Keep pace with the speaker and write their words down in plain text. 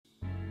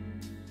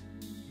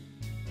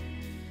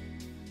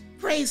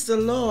Praise the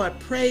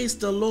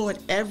Lord,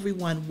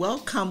 everyone.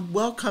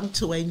 Welcome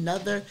to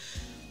another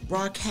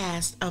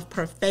broadcast of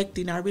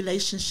perfecting our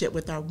relationship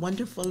with our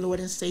wonderful Lord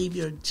and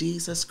Savior,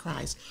 Jesus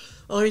Christ.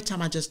 Every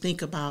time I just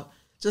think about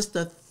just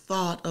the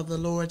thought of the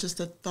Lord, just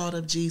the thought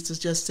of Jesus,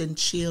 just send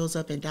chills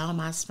up and down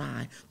my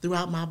spine,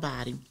 throughout my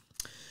body.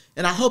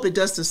 And I hope it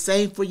does the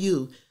same for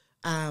you.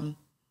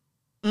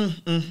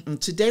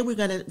 Today we're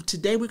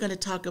gonna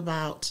talk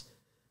about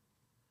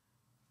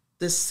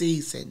the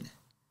season.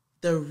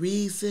 The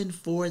reason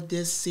for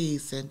this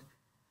season,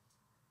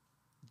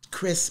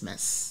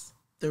 Christmas.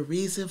 The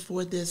reason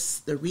for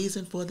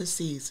the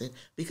season,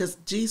 because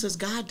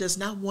God does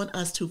not want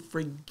us to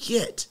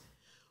forget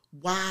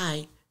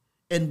why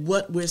and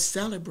what we're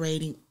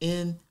celebrating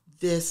in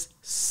this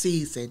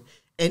season.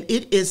 And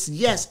it is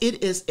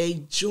a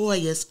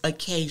joyous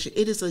occasion.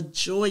 It is a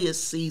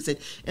joyous season.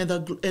 And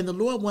the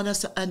Lord wants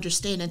us to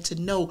understand and to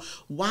know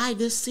why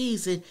this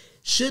season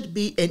should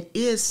be and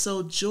is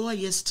so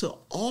joyous to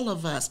all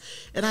of us.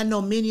 And I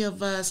know many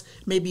of us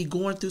may be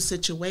going through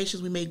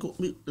situations.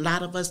 A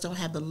lot of us don't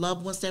have the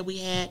loved ones that we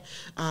had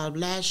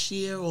last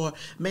year, or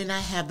may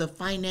not have the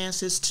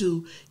finances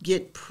to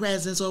get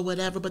presents or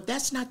whatever. But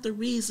that's not the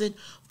reason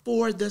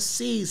for the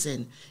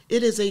season.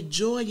 It is a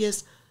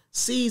joyous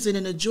season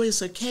and a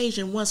joyous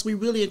occasion once we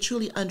really and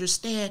truly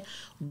understand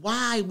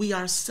why we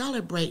are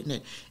celebrating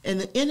it. And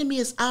the enemy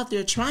is out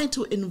there trying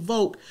to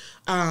invoke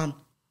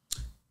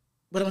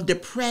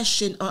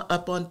depression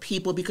up on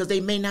people, because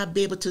they may not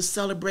be able to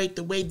celebrate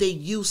the way they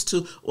used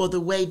to or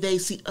the way they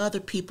see other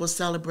people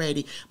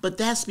celebrating. But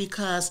that's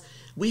because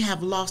we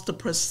have lost the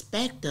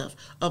perspective,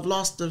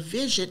 lost the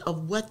vision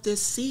of what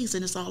this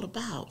season is all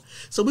about.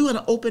 So we want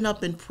to open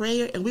up in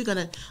prayer, and we're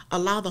going to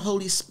allow the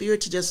Holy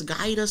Spirit to just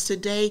guide us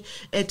today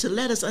and to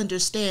let us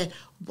understand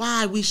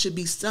why we should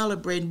be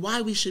celebrating,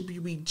 why we should be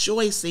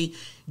rejoicing,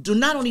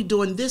 not only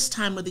during this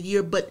time of the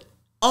year, but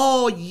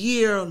all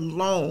year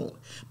long,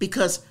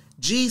 because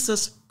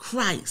Jesus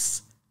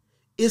Christ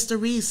is the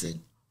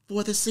reason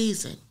for the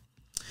season.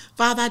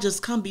 Father, I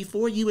just come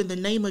before you in the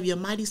name of your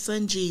mighty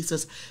Son,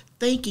 Jesus,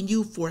 thanking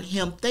you for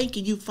him.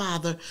 Thanking you,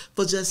 Father,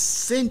 for just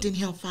sending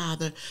him,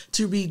 Father,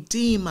 to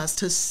redeem us,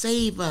 to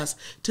save us,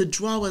 to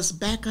draw us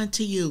back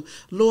unto you.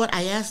 Lord,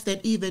 I ask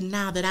that even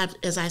now that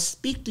as I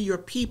speak to your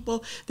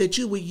people, that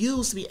you would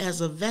use me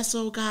as a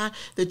vessel, God,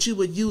 that you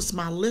would use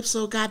my lips,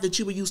 oh God, that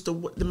you would use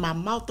my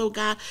mouth, oh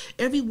God.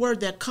 Every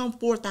word that come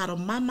forth out of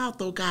my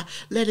mouth, oh God,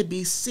 let it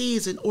be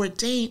seasoned,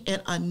 ordained,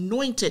 and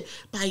anointed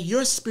by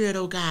your Spirit,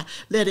 oh God.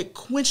 Let it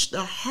quench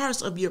the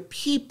hearts of your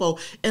people,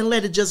 and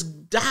let it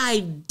just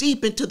dive deep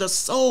into the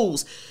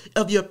souls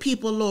of your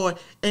people, Lord,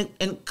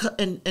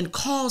 and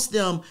cause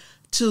them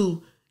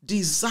to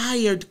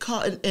desire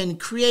and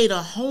create a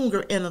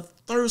hunger and a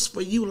thirst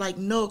for you like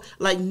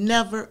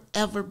never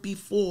ever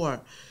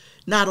before.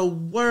 Not a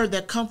word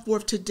that come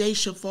forth today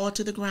shall fall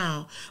to the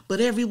ground, but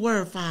every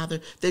word, Father,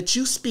 that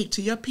you speak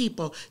to your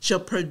people shall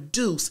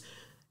produce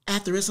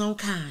after its own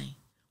kind,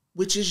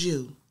 which is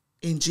you.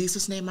 In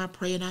Jesus' name I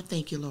pray and I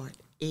thank you, Lord.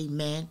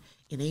 Amen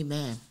and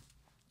amen.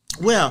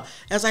 Well,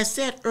 as I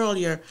said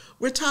earlier,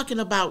 we're going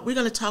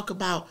to talk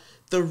about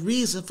the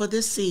reason for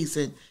this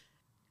season,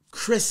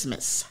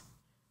 Christmas.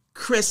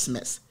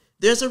 Christmas.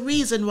 There's a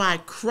reason why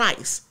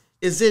Christ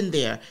is in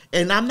there.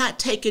 And I'm not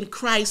taking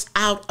Christ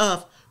out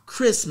of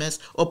Christmas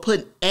or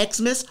putting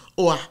Xmas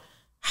or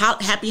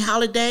happy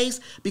holidays,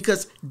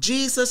 because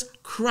Jesus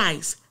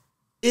Christ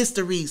is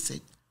the reason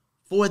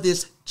for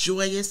this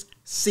joyous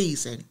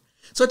season.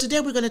 So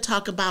today we're going to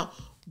talk about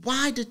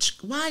why did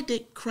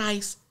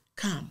Christ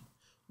come?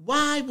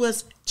 Why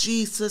was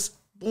Jesus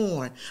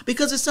born?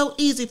 Because it's so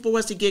easy for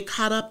us to get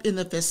caught up in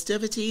the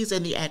festivities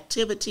and the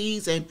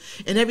activities and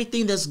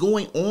everything that's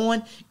going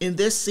on in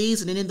this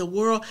season and in the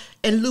world,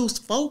 and lose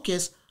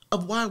focus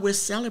of why we're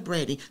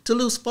celebrating, to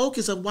lose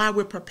focus of why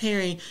we're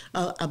preparing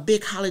a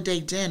big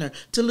holiday dinner,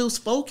 to lose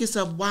focus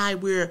of why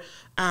we're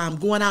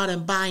going out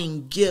and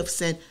buying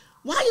gifts. And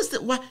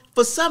why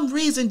for some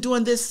reason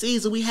during this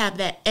season we have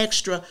that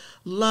extra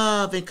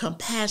love and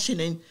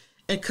compassion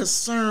and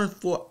concern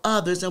for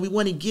others, and we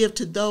want to give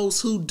to those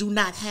who do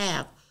not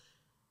have.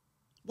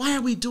 Why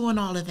are we doing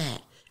all of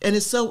that? And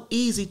it's so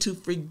easy to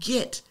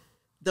forget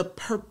the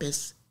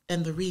purpose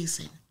and the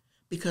reason,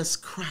 because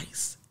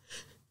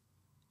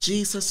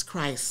Jesus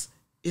Christ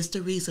is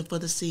the reason for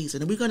the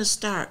season. And we're going to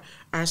start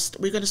our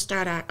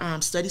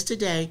studies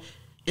today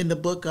in the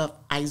book of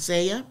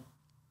Isaiah,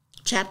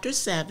 chapter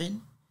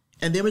 7,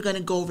 and then we're going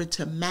to go over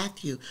to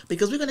Matthew,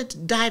 because we're going to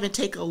dive and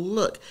take a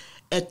look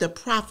at the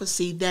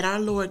prophecy that our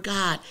Lord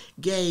God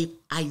gave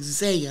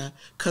Isaiah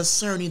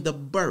concerning the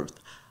birth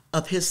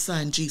of his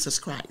son, Jesus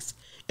Christ.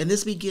 And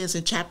this begins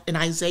in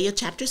Isaiah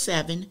chapter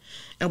 7,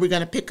 and we're going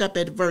to pick up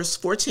at verse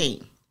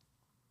 14.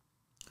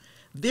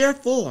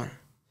 Therefore,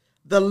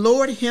 the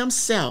Lord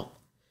himself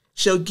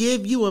shall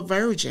give you a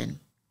virgin,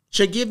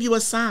 shall give you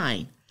a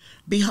sign.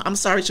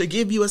 Shall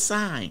give you a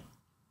sign.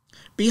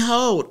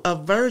 Behold, a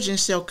virgin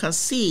shall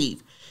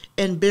conceive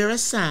and bear a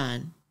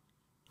son,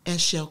 and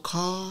shall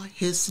call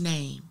his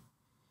name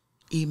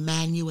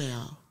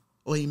Emmanuel,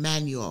 or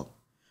Emmanuel,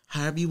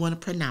 however you want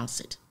to pronounce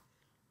it,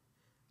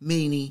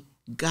 meaning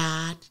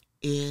God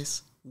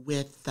is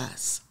with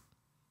us.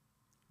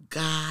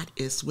 God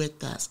is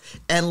with us.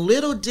 And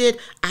little did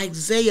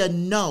Isaiah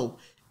know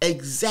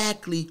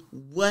exactly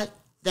what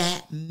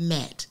that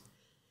meant.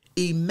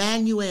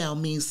 Emmanuel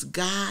means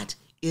God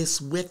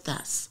is with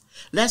us.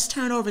 Let's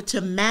turn over to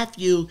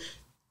Matthew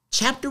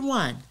chapter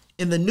 1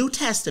 in the New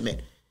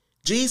Testament.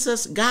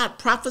 God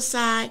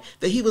prophesied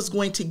that he was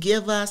going to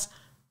give us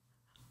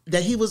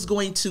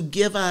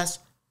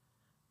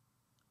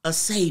a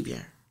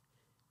Savior.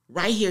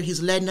 Right here,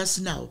 he's letting us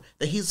know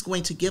that he's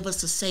going to give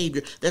us a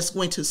Savior that's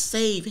going to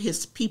save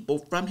his people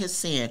from his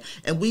sin.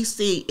 And we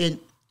see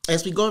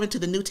as we go into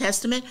the New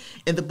Testament,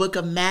 in the book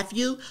of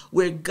Matthew,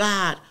 where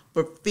God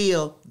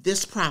fulfilled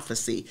this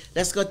prophecy.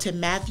 Let's go to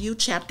Matthew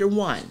chapter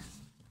 1.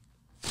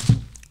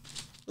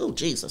 Oh,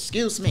 Jesus,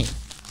 excuse me.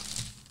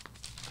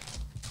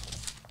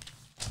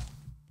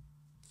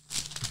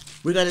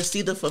 We're going to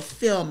see the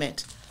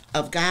fulfillment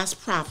of God's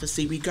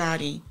prophecy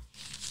regarding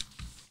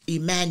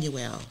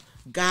Emmanuel.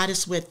 God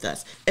is with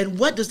us. And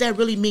what does that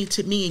really mean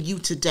to me and you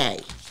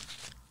today?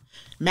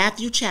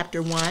 Matthew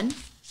chapter 1,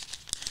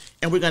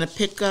 and we're going to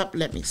pick up,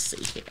 let me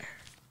see here.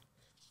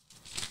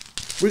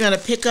 We're going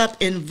to pick up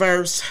in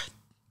verse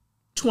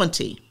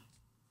 20.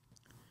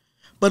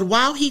 But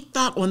while he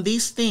thought on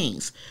these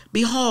things,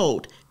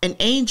 behold, an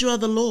angel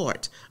of the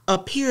Lord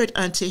appeared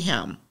unto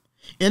him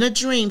in a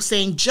dream,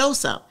 saying,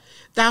 Joseph,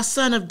 thou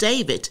son of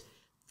David,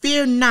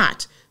 fear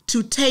not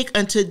to take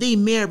unto thee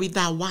Mary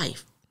thy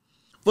wife,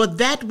 for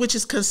that which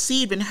is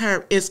conceived in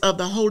her is of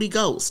the Holy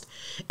Ghost,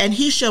 and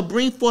he shall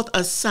bring forth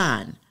a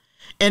son,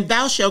 and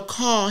thou shalt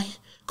call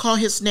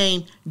his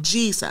name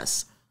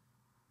Jesus,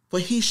 for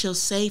he shall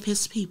save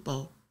his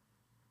people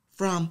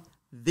from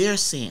their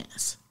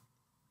sins.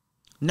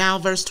 Now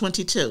verse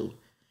 22.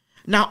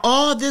 Now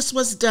all this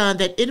was done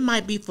that it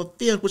might be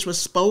fulfilled, which was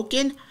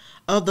spoken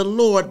of the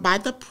Lord by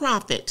the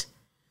prophet,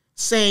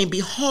 saying,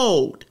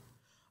 Behold,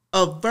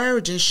 a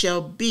virgin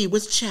shall be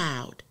with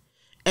child,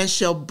 and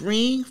shall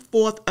bring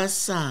forth a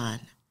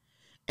son,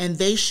 and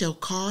they shall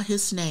call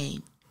his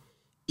name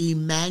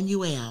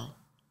Emmanuel,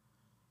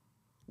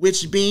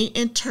 which being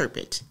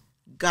interpreted,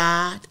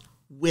 God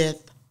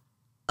with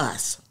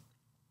us.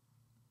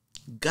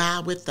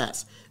 God with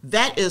us.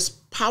 That is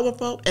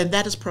powerful and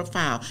that is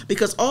profound,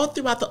 because all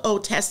throughout the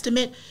Old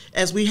Testament,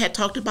 as we had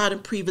talked about in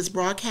previous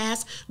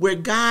broadcasts, where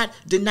God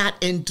did not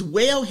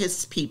indwell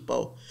his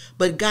people,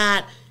 but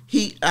God,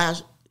 he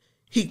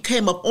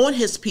came up on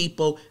his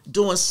people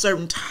during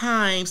certain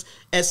times,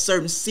 at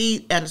certain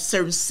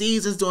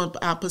seasons, doing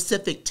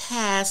specific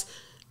tasks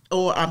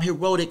or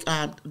heroic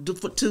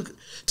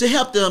to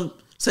help them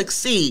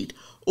succeed,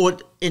 or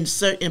in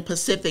certain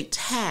specific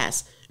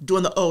tasks.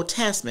 During the Old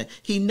Testament,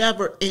 he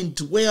never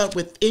indwelled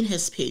within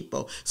his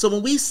people. So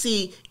when we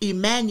see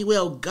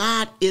Emmanuel,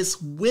 God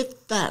is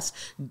with us.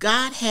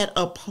 God had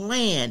a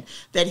plan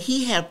that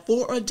he had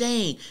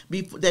foreordained,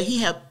 that he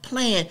had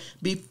planned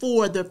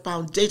before the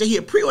foundation. He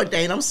had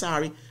preordained,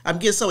 I'm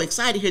getting so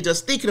excited here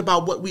just thinking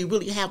about what we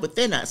really have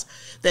within us,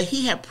 that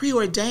he had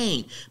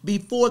preordained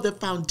before the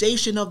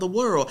foundation of the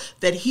world,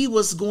 that he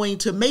was going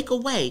to make a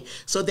way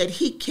so that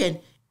he can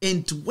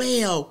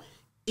indwell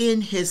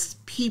in his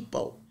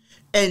people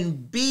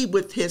and be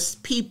with his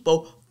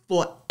people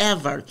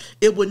forever.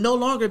 It would no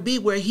longer be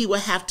where he would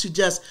have to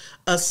just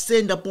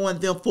ascend upon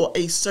them for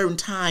a certain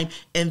time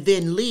and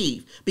then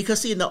leave.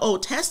 Because see, in the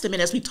Old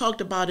Testament, as we talked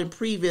about in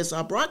previous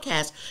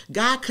broadcasts,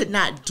 God could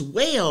not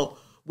dwell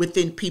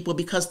within people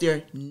because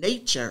their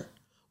nature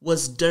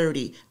was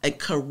dirty and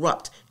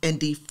corrupt and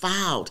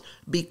defiled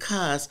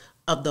because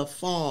of the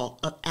fall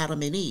of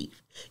Adam and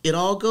Eve. It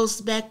all goes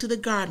back to the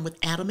garden with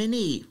Adam and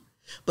Eve.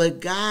 But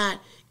God,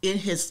 in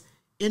his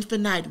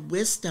infinite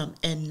wisdom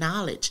and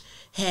knowledge,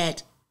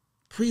 had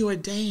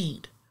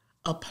preordained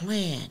a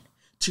plan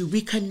to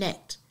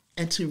reconnect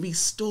and to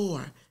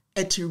restore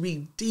and to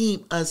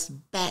redeem us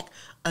back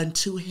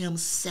unto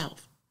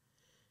himself.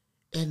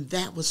 And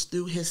that was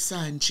through his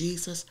son,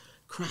 Jesus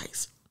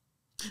Christ.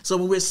 So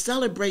when we're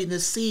celebrating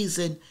this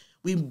season,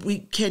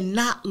 we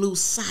cannot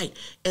lose sight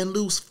and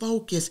lose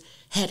focus.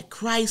 Had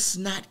Christ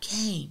not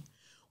came,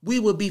 we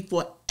would be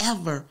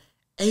forever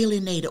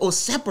alienated or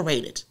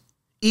separated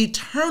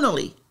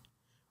eternally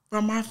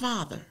from our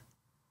Father.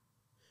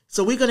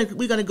 So we're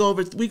gonna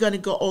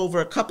go over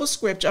a couple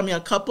scripture. a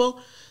couple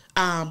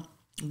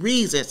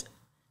reasons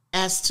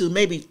as to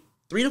maybe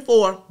 3 to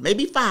 4,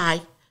 maybe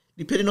 5,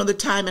 depending on the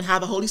time and how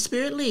the Holy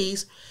Spirit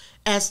leads,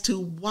 as to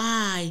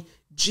why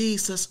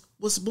Jesus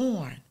was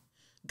born.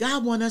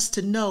 God wants us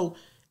to know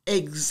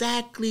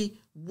exactly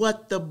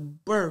what the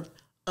birth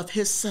of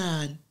his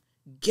son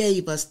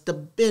gave us, the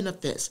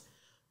benefits,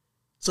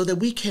 so that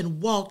we can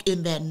walk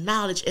in that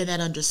knowledge and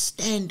that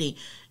understanding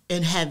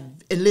and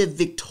live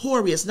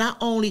victorious, not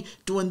only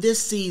during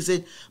this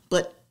season,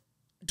 but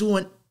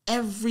during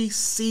every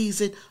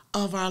season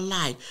of our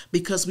life,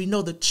 because we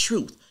know the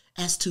truth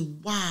as to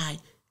why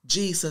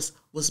Jesus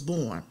was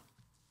born.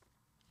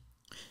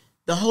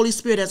 The Holy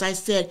Spirit, as I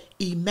said,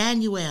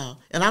 Emmanuel.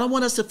 And I don't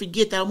want us to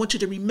forget that. I want you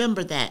to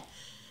remember that.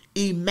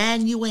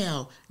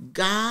 Emmanuel,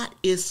 God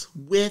is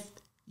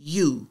with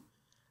you.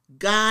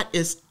 God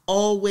is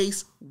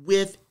always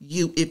with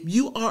you. If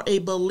you are a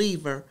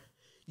believer,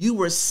 you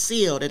were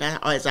sealed. And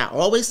as I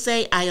always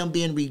say, I am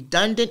being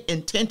redundant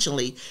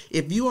intentionally.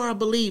 If you are a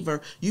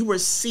believer, you were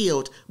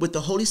sealed with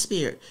the Holy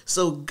Spirit.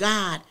 So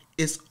God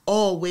is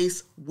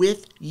always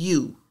with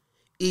you.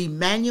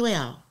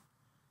 Emmanuel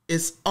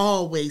is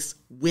always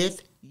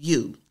with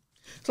you.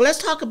 So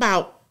let's talk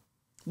about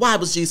why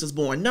was Jesus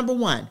born. Number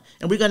one,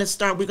 and we're going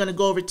to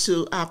go over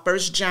to 1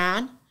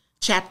 John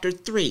chapter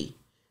 3.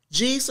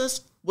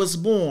 Jesus was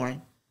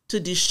born to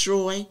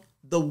destroy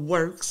the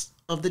works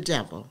of the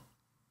devil.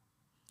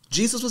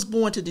 Jesus was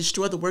born to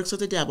destroy the works of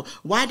the devil.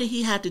 Why did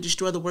he have to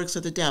destroy the works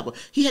of the devil?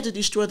 He had to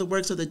destroy the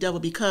works of the devil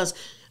because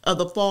of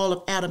the fall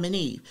of Adam and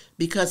Eve.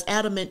 Because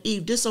Adam and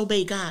Eve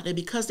disobeyed God. And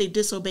because they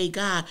disobeyed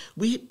God,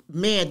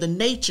 the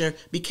nature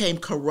became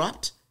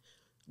corrupt.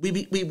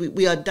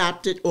 We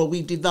adopted, or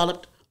we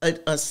developed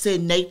a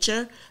sin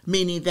nature,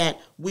 meaning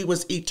that we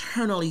was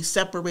eternally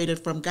separated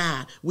from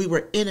God. We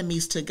were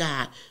enemies to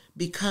God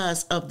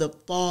because of the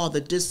fall,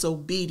 the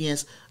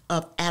disobedience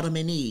of Adam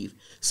and Eve.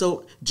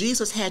 So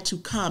Jesus had to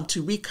come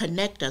to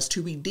reconnect us,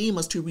 to redeem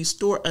us, to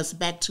restore us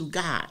back to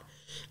God.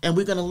 And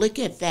we're going to look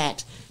at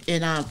that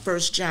in 1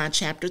 John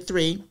chapter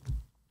 3.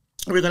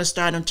 We're going to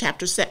start on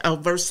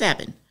verse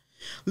 7.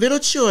 Little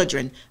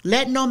children,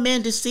 let no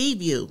man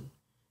deceive you.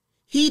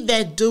 He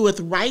that doeth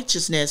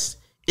righteousness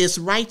is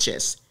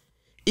righteous,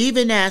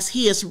 even as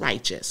he is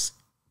righteous.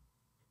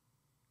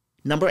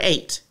 Number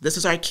 8, this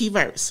is our key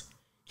verse.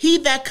 He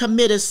that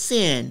committeth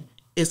sin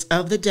is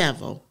of the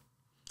devil,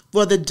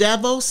 for the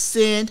devil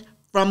sinned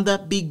from the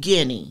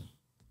beginning.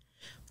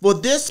 For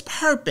this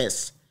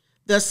purpose,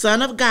 the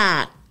Son of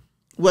God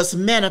was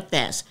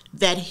manifest,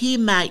 that he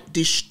might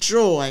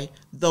destroy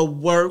the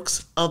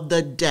works of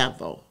the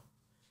devil.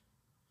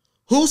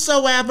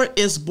 Whosoever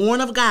is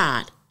born of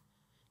God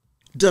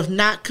doth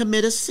not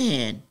commit a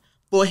sin,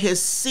 for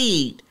his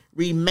seed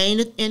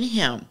remaineth in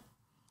him,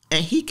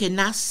 and he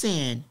cannot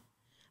sin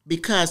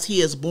because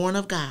he is born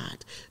of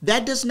God.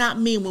 That does not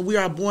mean when we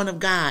are born of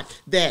God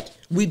that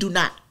we do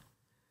not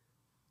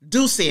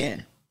do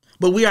sin,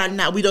 but we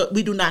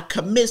do not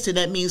commit sin.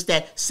 That means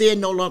that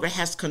sin no longer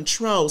has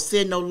control.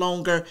 Sin no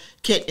longer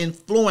can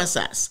influence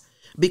us,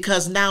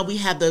 because now we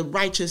have the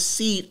righteous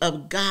seed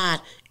of God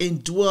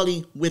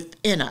indwelling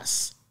within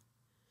us.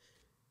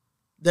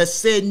 The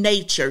sin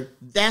nature,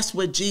 that's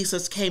what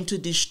Jesus came to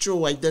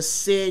destroy, the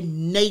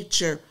sin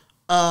nature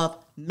of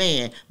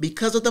man.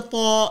 Because of the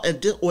fall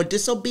or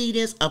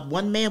disobedience of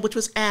one man, which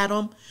was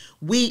Adam,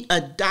 we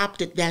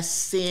adopted that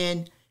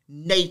sin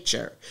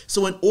nature.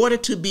 So in order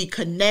to be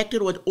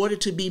connected, or in order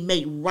to be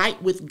made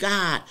right with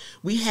God,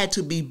 we had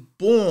to be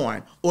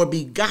born or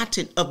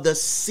begotten of the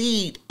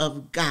seed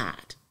of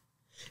God.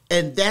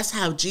 And that's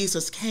how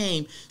Jesus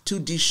came to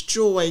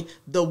destroy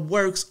the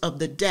works of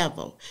the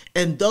devil.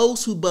 And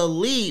those who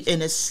believe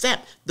and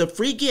accept the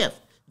free gift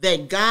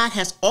that God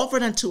has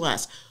offered unto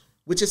us,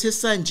 which is his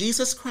son,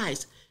 Jesus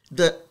Christ,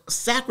 the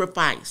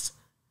sacrifice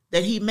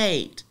that he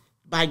made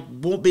by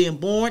being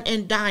born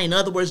and dying. In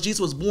other words, Jesus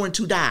was born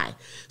to die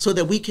so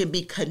that we can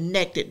be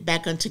connected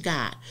back unto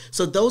God.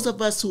 So those of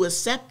us who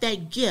accept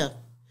that gift,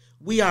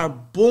 we are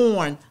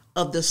born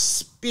of the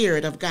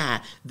Spirit of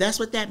God. That's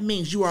what that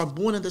means. You are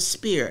born of the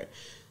Spirit.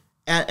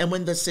 And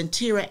when the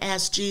centurion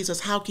asked Jesus,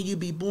 how can you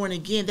be born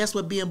again? That's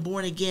what being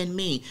born again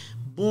means.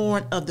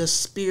 Born of the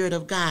Spirit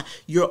of God.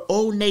 Your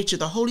old nature,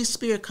 the Holy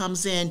Spirit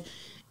comes in,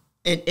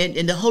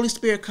 and the Holy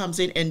Spirit comes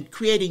in and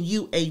creating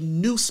you a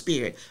new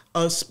spirit,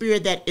 a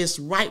spirit that is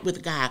right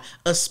with God,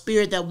 a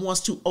spirit that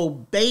wants to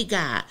obey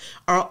God.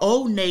 Our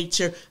old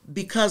nature,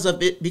 because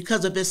of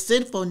its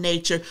sinful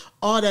nature,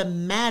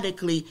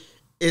 automatically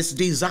is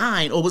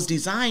designed, or was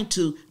designed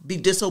to be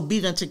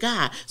disobedient to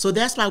God. So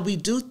that's why we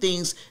do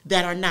things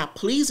that are not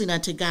pleasing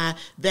unto God,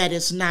 that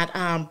is not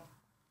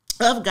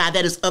of God,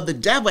 that is of the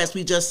devil, as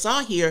we just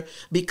saw here,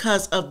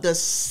 because of the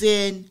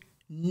sin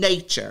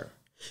nature.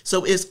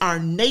 So it's our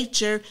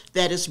nature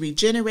that is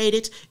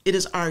regenerated. It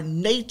is our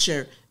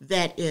nature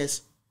that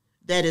is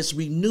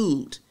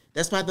renewed.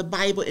 That's why the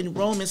Bible in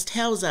Romans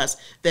tells us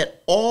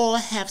that all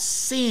have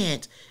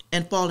sinned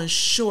and fallen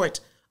short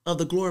of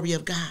the glory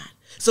of God.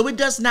 So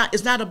it's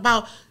not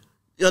about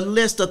a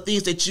list of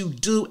things that you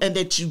do and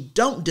that you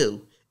don't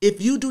do. If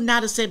you do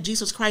not accept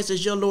Jesus Christ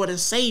as your Lord and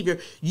Savior,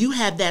 you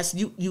have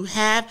you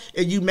have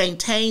and you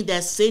maintain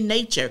that sin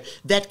nature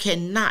that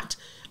cannot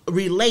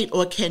relate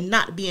or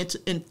cannot be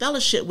in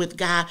fellowship with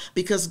God,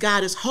 because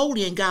God is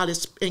holy and God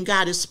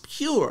is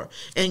pure,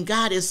 and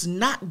God is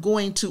not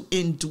going to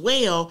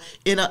indwell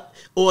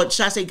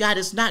God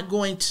is not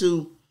going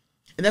to,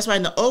 and that's why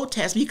in the Old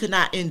Testament he could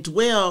not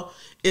indwell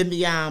in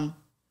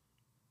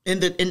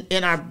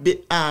our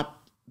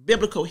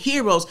biblical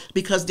heroes,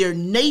 because their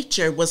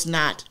nature was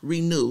not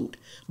renewed.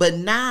 But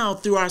now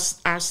through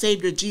our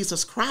Savior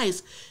Jesus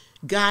Christ,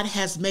 God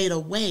has made a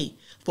way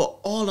for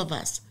all of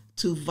us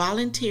to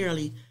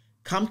voluntarily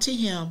come to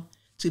him,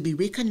 to be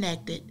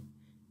reconnected,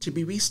 to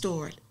be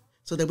restored,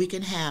 so that we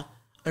can have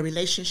a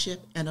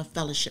relationship and a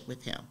fellowship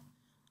with him.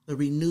 The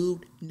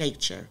renewed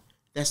nature.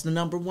 That's the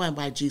number one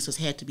why Jesus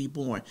had to be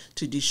born,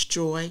 to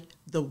destroy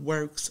the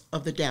works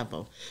of the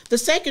devil. The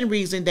second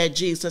reason that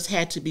Jesus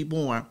had to be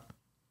born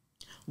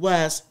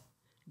was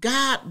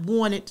God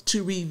wanted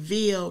to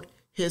reveal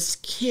his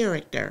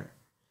character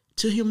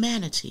to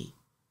humanity.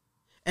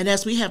 And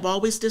as we have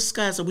always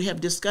discussed, and we have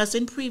discussed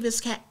in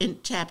previous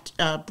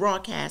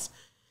broadcasts,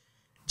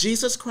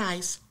 Jesus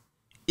Christ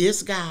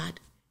is God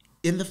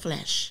in the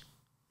flesh.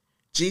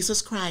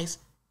 Jesus Christ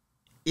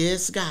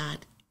is God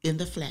in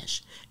the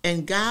flesh.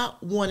 And God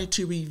wanted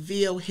to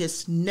reveal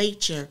his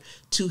nature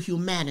to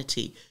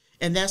humanity.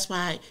 And that's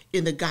why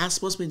in the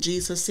Gospels, when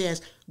Jesus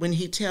says, when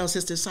he tells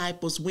his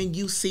disciples, when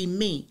you see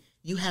me,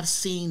 you have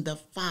seen the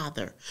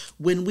Father.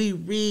 When we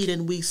read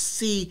and we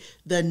see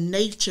the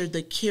nature,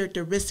 the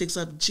characteristics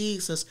of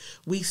Jesus,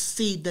 we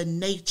see the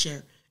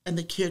nature and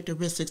the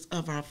characteristics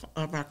of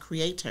our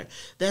Creator.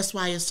 That's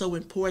why it's so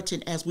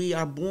important as we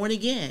are born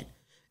again,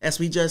 as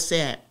we just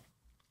said,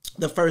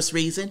 the first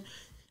reason,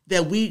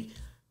 that we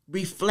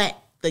reflect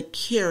the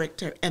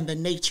character and the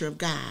nature of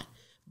God.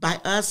 By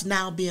us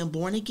now being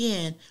born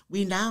again,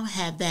 we now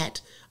have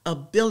that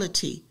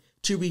ability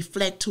to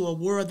reflect to a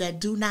world that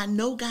do not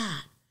know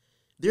God.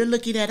 They're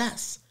looking at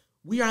us.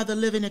 We are the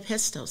living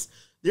epistles.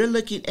 They're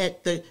looking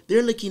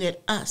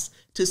at us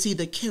to see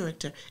the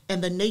character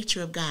and the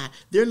nature of God.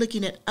 They're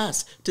looking at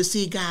us to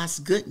see God's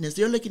goodness.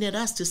 They're looking at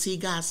us to see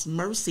God's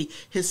mercy,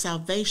 his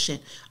salvation,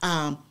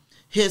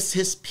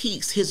 his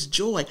peace, his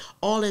joy.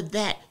 All of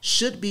that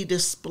should be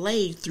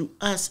displayed through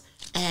us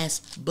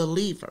as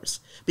believers.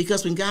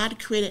 Because when God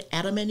created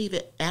Adam and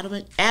Eve,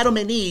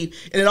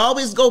 and it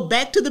always go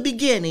back to the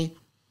beginning,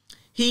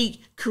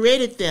 he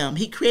created them.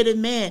 He created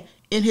man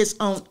in his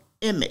own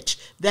image.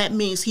 That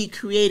means he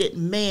created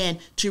man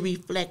to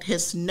reflect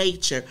his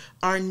nature.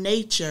 Our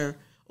nature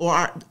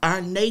or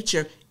our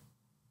nature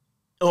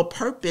or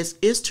purpose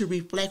is to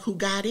reflect who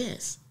God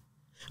is.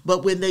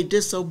 But when they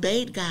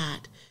disobeyed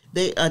God,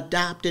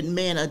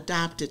 man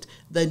adopted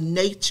the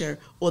nature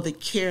or the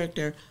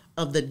character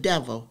of the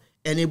devil.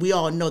 And we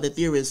all know that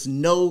there is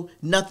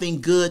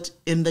nothing good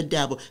in the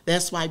devil.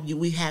 That's why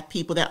we have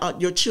people that are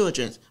your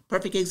children.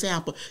 Perfect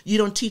example. You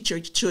don't teach your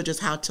children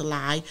how to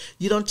lie.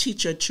 You don't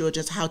teach your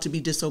children how to be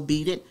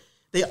disobedient.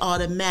 They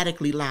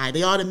automatically lie.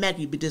 They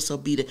automatically be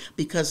disobedient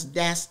because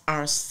that's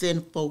our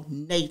sinful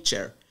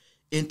nature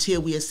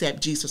until we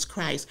accept Jesus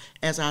Christ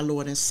as our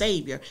Lord and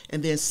Savior.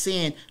 And then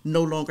sin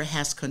no longer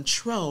has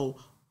control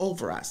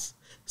over us.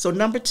 So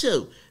number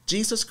two,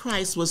 Jesus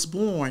Christ was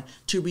born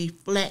to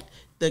reflect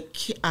the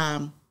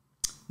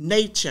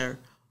nature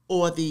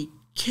or the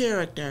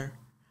character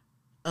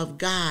of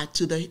God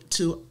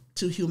to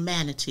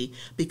humanity,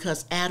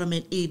 because Adam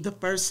and Eve, the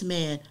first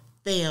man,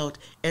 failed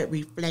at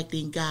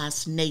reflecting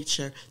God's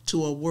nature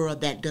to a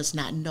world that does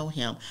not know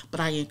him. But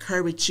I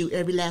encourage you,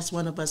 every last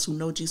one of us who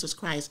know Jesus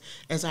Christ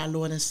as our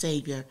Lord and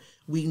Savior,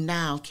 we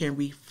now can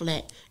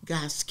reflect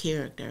God's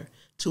character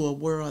to a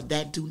world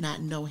that do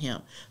not know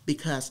him,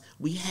 because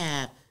we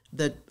have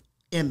the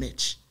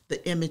image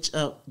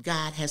of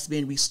God has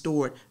been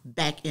restored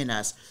back in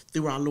us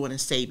through our Lord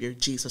and Savior,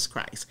 Jesus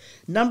Christ.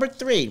 Number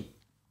three,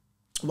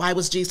 why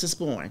was Jesus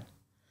born?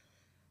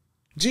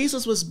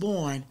 Jesus was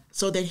born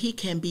so that he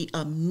can be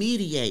a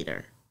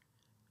mediator.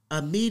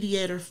 He's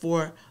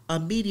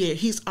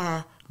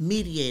our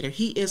mediator.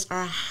 He is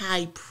our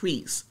high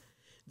priest.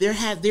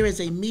 There is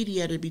a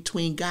mediator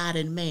between God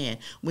and man.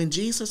 When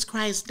Jesus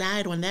Christ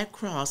died on that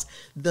cross,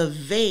 the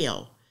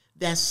veil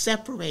that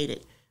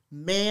separated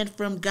man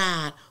from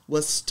God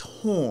was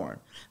torn.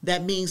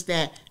 That means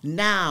that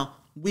now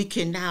we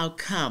can now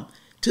come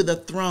to the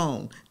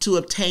throne to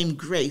obtain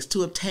grace,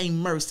 to obtain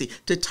mercy,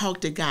 to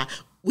talk to God.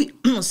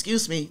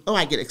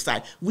 I get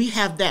excited. We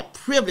have that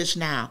privilege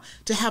now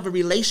to have a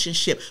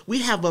relationship. We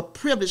have a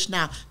privilege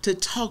now to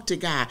talk to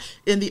God.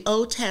 In the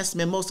Old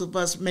Testament, most of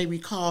us may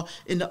recall,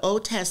 in the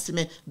Old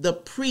Testament, the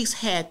priest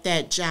had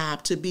that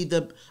job to be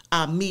the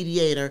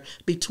mediator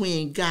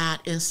between God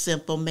and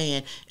sinful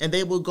man. And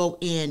they will go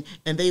in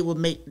and they will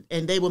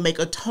make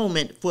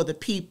atonement for the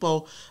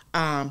people,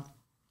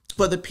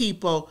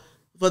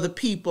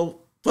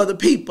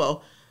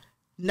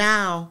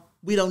 Now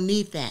we don't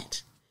need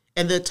that.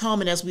 And the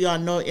atonement, as we all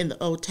know in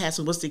the Old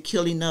Testament, was the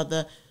killing of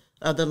the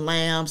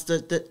lambs,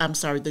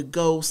 the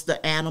goats,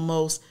 the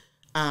animals,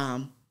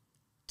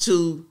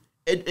 to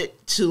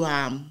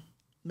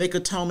make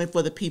atonement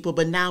for the people.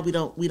 But now we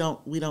don't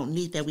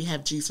need that. We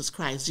have Jesus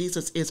Christ.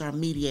 Jesus is our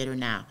mediator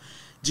now.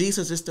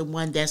 Jesus is the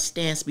one that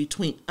stands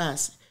between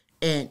us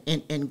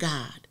and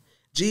God.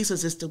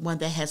 Jesus is the one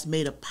that has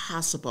made it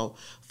possible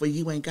for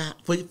you and God,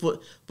 for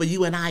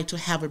you and I to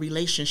have a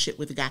relationship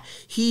with God.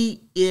 He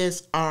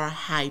is our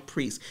high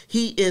priest.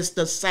 He is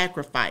the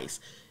sacrifice,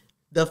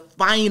 the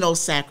final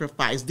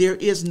sacrifice. There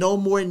is no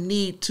more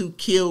need to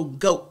kill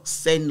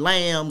goats and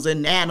lambs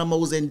and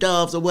animals and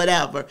doves or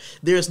whatever.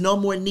 There's no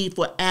more need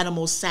for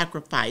animal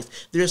sacrifice.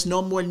 There's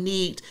no more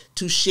need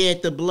to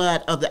shed the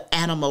blood of the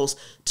animals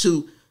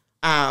to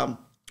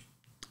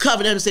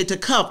Cover, let me say to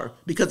cover,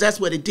 because that's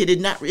what it did.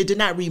 It did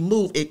not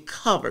remove, it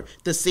covered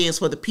the sins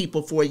for the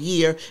people for a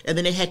year, and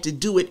then they had to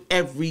do it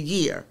every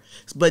year.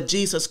 But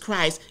Jesus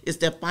Christ is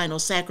the final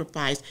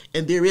sacrifice,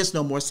 and there is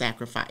no more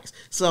sacrifice.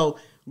 So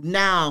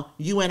now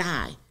you and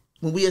I,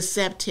 when we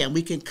accept him,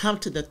 we can come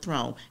to the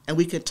throne and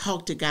we can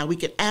talk to God. We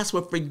can ask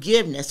for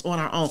forgiveness on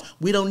our own.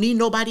 We don't need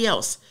nobody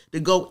else to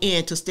go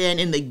in to stand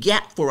in the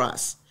gap for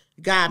us.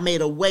 God made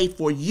a way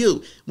for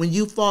you. When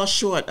you fall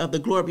short of the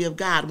glory of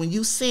God, when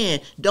you sin,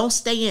 don't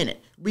stay in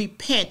it.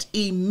 Repent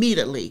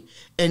immediately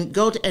and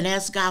go and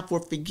ask God for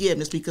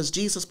forgiveness, because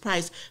Jesus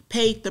Christ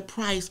paid the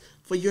price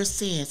for your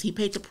sins. He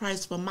paid the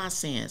price for my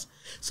sins.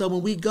 So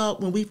when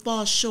we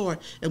fall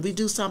short and we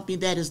do something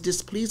that is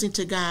displeasing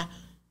to God,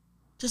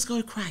 just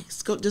go to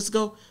Christ.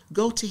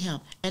 Go to him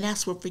and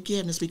ask for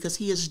forgiveness, because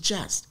he is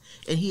just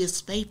and he is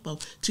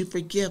faithful to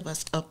forgive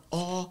us of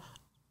all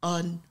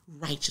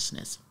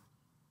unrighteousness.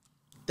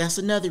 That's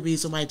another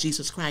reason why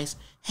Jesus Christ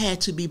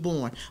had to be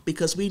born,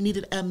 because we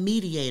needed a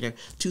mediator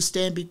to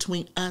stand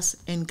between us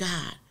and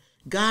God.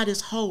 God is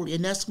holy,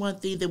 and that's one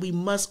thing that we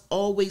must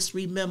always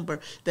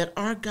remember, that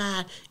our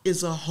God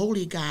is a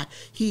holy God.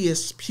 He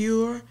is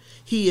pure,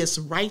 he is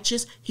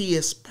righteous, he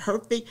is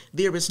perfect,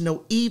 there is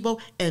no evil,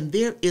 and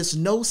there is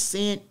no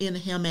sin in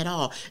him at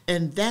all.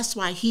 And that's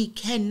why he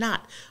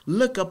cannot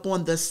look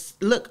upon the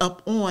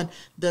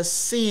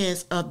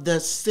sins of the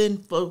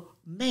sinful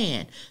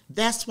man.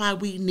 That's why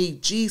we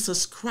need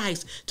Jesus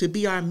Christ to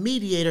be our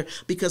mediator,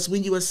 because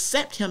when you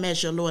accept him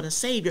as your Lord and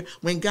Savior,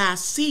 when God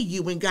see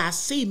you, when God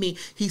see me,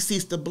 he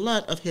sees the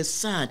blood of his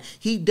son.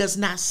 He does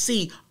not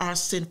see our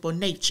sinful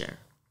nature.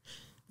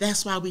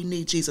 That's why we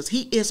need Jesus.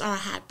 He is our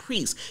high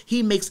priest.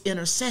 He makes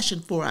intercession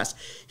for us.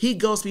 He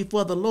goes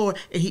before the Lord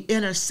and he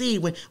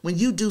intercedes when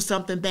you do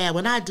something bad,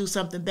 when I do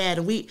something bad,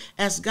 and we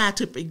ask God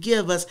to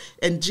forgive us.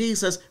 And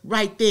Jesus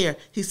right there,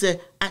 he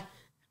said,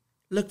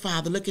 look,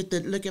 Father, look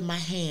at my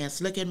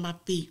hands, look at my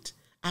feet.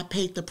 I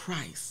paid the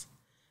price.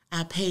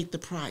 I paid the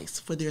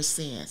price for their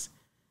sins.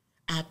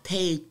 I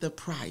paid the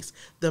price.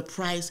 The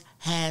price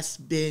has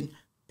been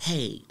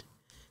paid.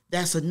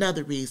 That's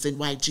another reason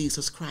why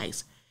Jesus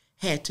Christ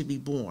had to be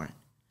born,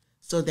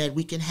 so that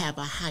we can have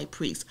a high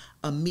priest,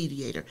 a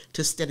mediator,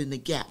 to stand in the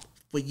gap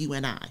for you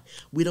and I.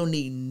 We don't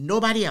need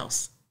nobody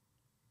else.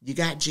 You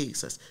got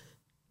Jesus.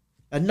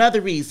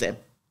 Another reason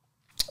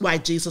why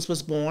Jesus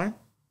was born,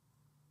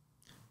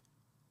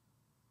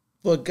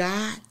 for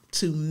God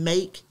to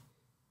make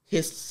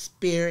his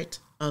spirit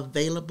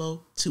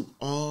available to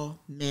all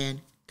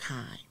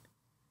mankind.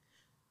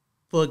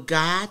 For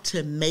God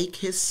to make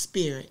his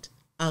spirit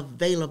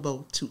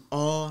available to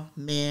all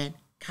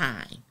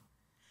mankind.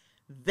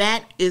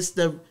 That is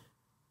the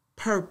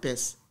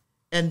purpose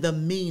and the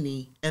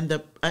meaning and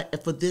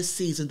for this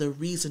season, the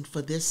reason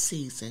for this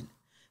season,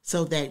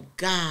 so that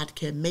God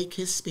can make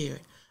his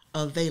spirit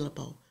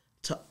available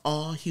to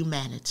all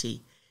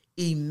humanity.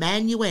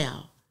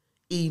 Emmanuel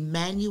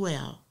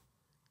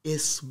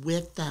is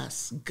with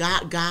us.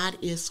 God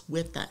is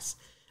with us.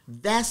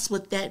 That's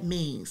what that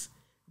means.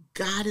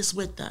 God is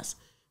with us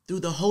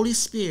through the Holy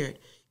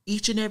Spirit.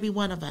 Each and every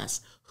one of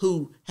us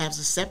who has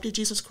accepted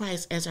Jesus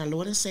Christ as our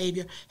Lord and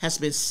Savior has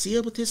been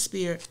sealed with his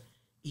spirit.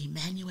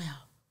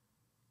 Emmanuel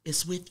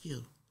is with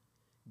you.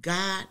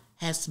 God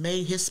has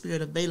made his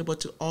spirit available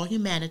to all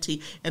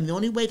humanity, and the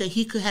only way that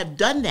he could have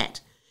done that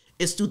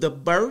is through the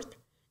birth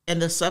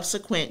and the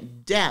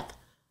subsequent death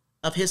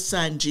of his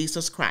son,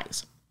 Jesus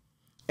Christ.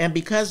 And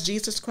because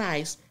Jesus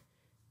Christ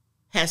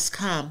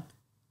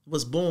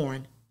was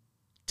born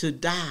to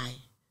die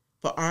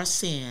for our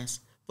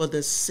sins, for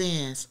the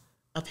sins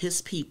of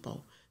his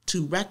people,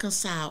 to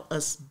reconcile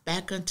us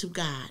back unto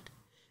God.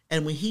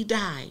 And when he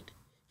died,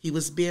 he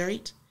was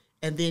buried,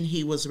 and then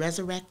he was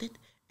resurrected,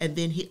 and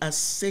then he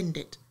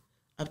ascended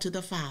up to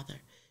the Father.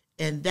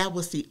 And that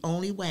was the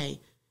only way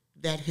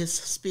that his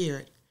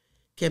spirit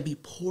can be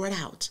poured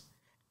out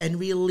and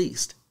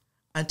released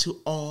unto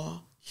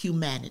all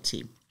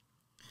humanity.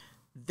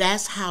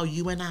 That's how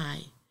you and I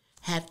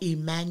have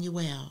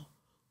Emmanuel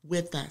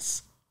with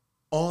us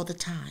all the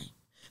time.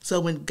 So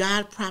when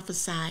God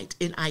prophesied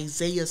in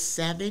Isaiah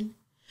 7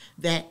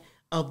 that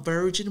a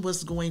virgin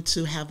was going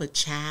to have a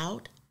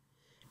child,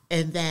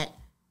 and that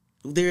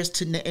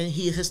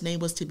his name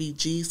was to be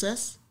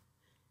Jesus,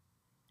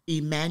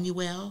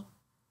 Emmanuel,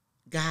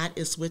 God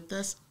is with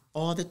us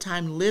all the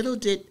time. Little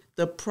did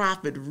the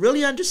prophet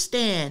really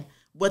understand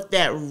what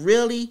that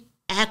really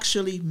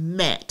actually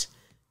meant.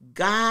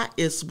 God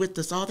is with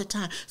us all the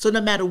time. So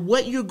no matter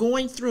what you're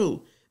going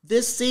through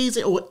this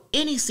season or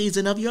any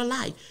season of your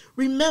life,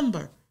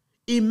 remember,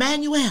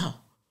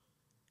 Emmanuel,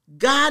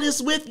 God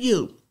is with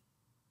you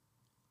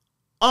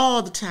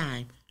all the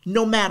time.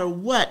 No matter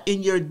what,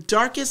 in your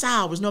darkest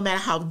hours, no matter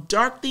how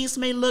dark things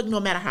may look, no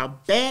matter how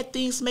bad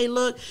things may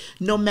look,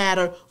 no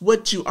matter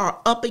what you are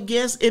up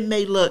against, it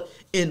may look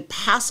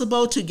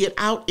impossible to get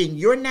out in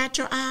your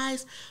natural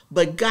eyes,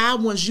 but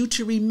God wants you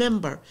to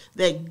remember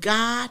that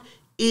God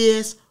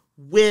is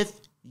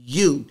with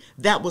you.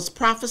 That was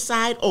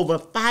prophesied over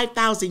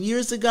 5,000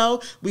 years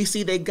ago. We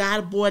see that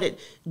God brought it.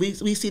 We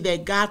see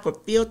that God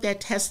fulfilled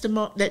that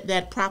testimony,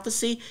 that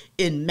prophecy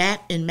in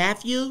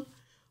Matthew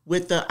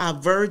with the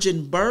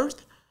virgin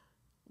birth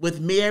with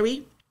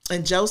Mary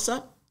and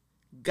Joseph.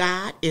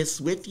 God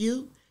is with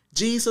you.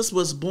 Jesus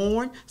was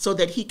born so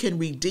that he can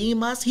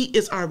redeem us. He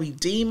is our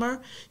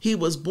redeemer. He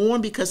was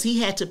born because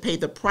he had to pay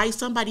the price.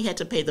 Somebody had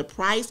to pay the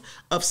price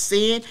of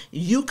sin.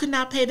 You could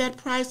not pay that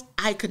price.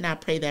 I could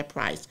not pay that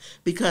price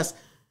because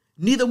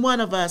neither one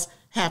of us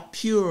have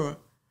pure,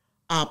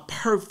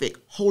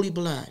 perfect, holy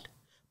blood.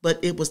 But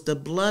it was the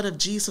blood of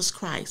Jesus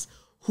Christ,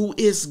 who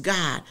is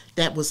God,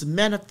 that was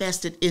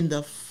manifested in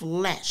the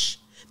flesh,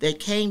 that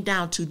came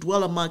down to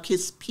dwell among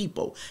his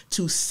people,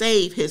 to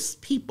save his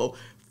people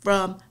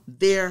from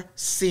their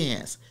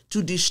sins,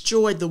 to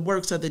destroy the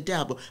works of the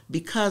devil.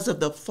 Because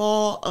of the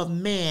fall of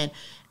man,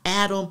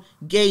 Adam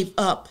gave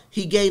up.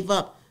 He gave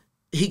up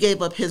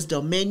his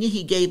dominion.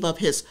 He gave up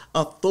his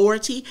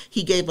authority.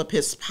 He gave up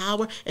his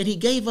power, and he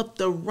gave up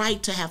the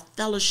right to have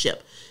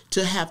fellowship,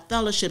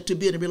 to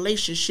be in a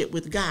relationship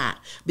with God.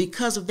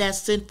 Because of that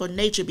sinful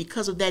nature,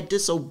 because of that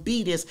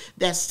disobedience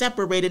that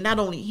separated not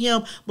only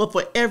him, but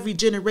for every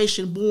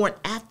generation born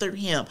after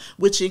him,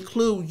 which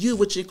include you,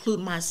 which include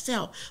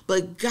myself.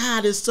 But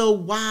God is so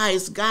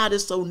wise. God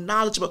is so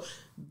knowledgeable.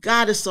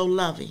 God is so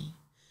loving.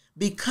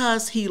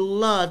 Because he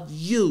loved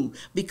you,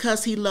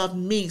 because he loved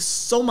me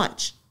so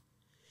much,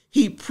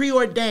 he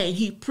preordained,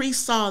 he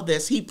presaw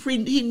this, he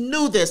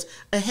knew this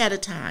ahead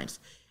of times,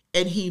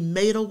 and he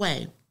made a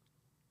way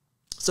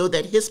so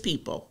that his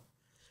people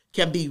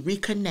can be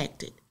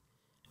reconnected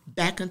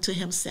back unto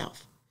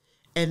himself.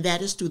 And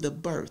that is through the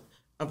birth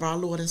of our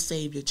Lord and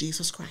Savior,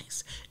 Jesus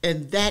Christ.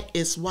 And that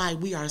is why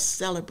we are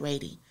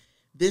celebrating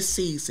this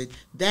season.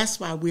 That's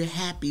why we're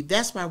happy.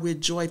 That's why we're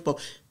joyful.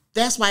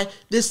 That's why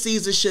this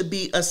season should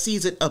be a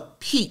season of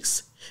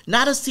peace,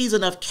 not a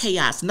season of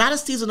chaos, not a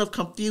season of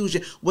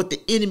confusion, what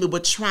the enemy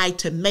would try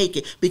to make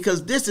it,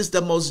 because this is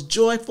the most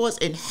joyful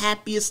and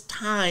happiest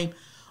time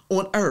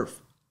on earth.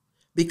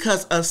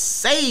 Because a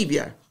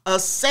Savior, God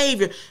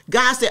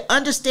said,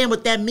 understand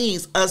what that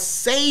means. A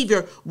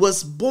Savior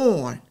was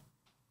born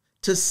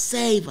to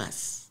save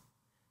us.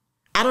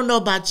 I don't know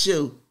about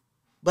you,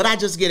 but I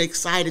just get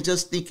excited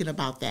just thinking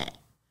about that.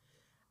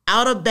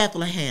 Out of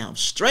Bethlehem,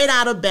 straight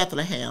out of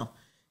Bethlehem,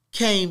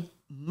 came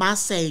my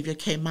Savior,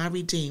 came my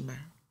Redeemer.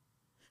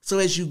 So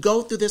as you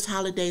go through this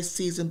holiday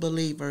season,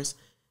 believers,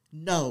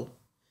 know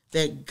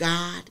that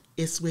God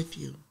is with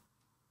you.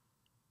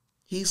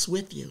 He's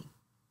with you.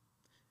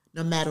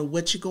 No matter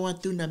what you're going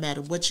through, no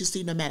matter what you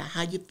see, no matter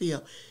how you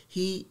feel,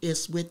 he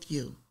is with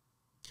you.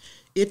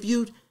 If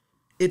you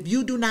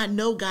do not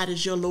know God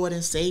as your Lord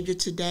and Savior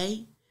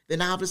today,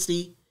 then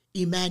obviously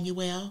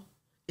Emmanuel,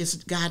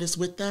 God is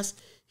with us.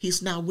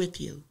 He's not with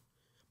you.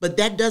 But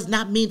that does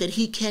not mean that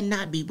he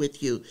cannot be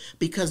with you,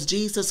 because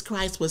Jesus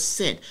Christ was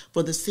sent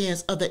for the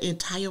sins of the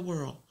entire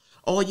world.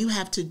 All you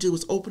have to do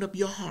is open up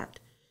your heart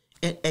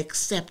and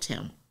accept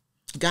him.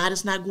 God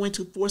is not going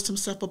to force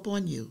himself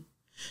upon you.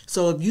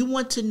 So if you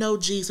want to know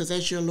Jesus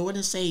as your Lord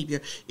and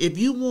Savior, if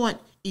you want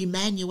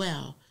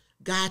Emmanuel,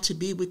 God to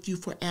be with you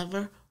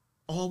forever,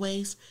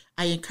 always,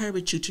 I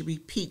encourage you to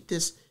repeat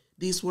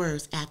these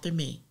words after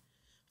me.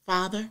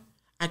 Father,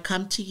 I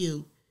come to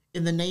you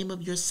in the name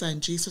of your Son,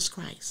 Jesus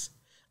Christ.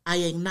 I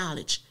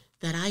acknowledge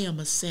that I am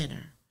a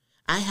sinner.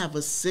 I have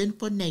a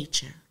sinful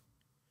nature.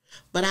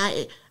 But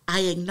I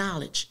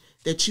acknowledge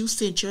that you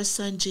sent your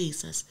Son,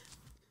 Jesus,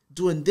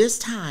 during this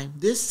time,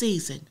 this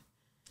season,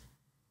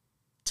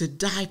 to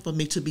die for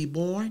me, to be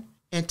born,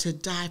 and to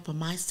die for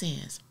my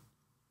sins.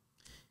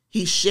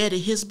 He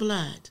shedded his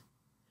blood,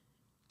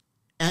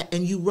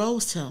 and you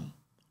rose him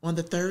on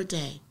the third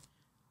day.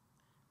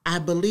 I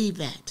believe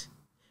that,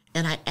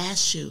 and I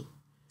ask you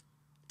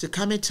to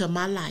come into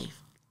my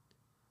life,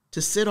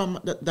 to sit on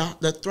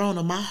the throne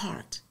of my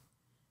heart,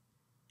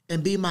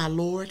 and be my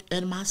Lord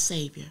and my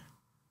Savior.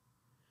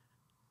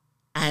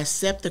 I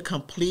accept the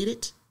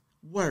completed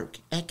work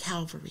at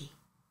Calvary.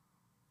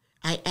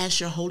 I ask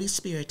your Holy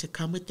Spirit to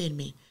come within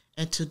me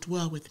and to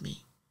dwell with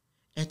me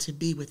and to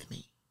be with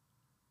me.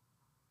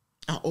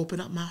 I open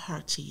up my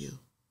heart to you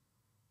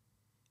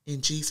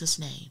in Jesus'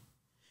 name.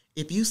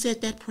 If you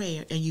said that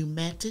prayer and you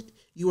meant it,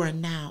 you are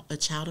now a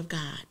child of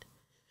God.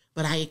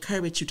 But I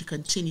encourage you to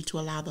continue to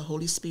allow the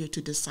Holy Spirit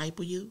to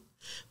disciple you.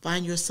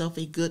 Find yourself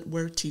a good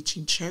word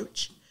teaching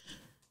church.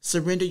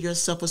 Surrender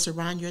yourself or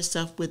surround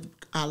yourself with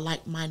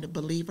like-minded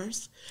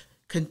believers.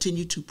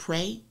 Continue to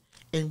pray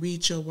and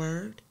read your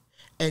word.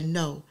 And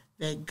know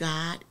that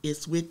God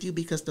is with you,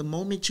 because the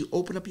moment you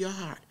open up your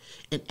heart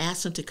and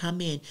ask him to come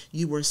in,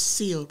 you were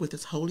sealed with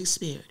his Holy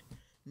Spirit.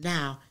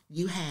 Now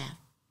you have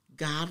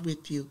God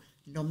with you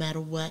no matter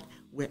what,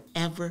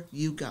 wherever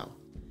you go.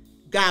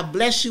 God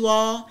bless you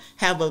all.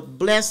 Have a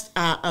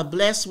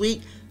blessed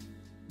week.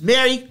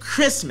 Merry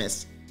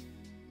Christmas.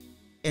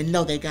 And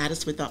know that God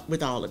is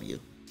with all of you.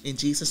 In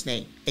Jesus'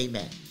 name,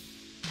 amen.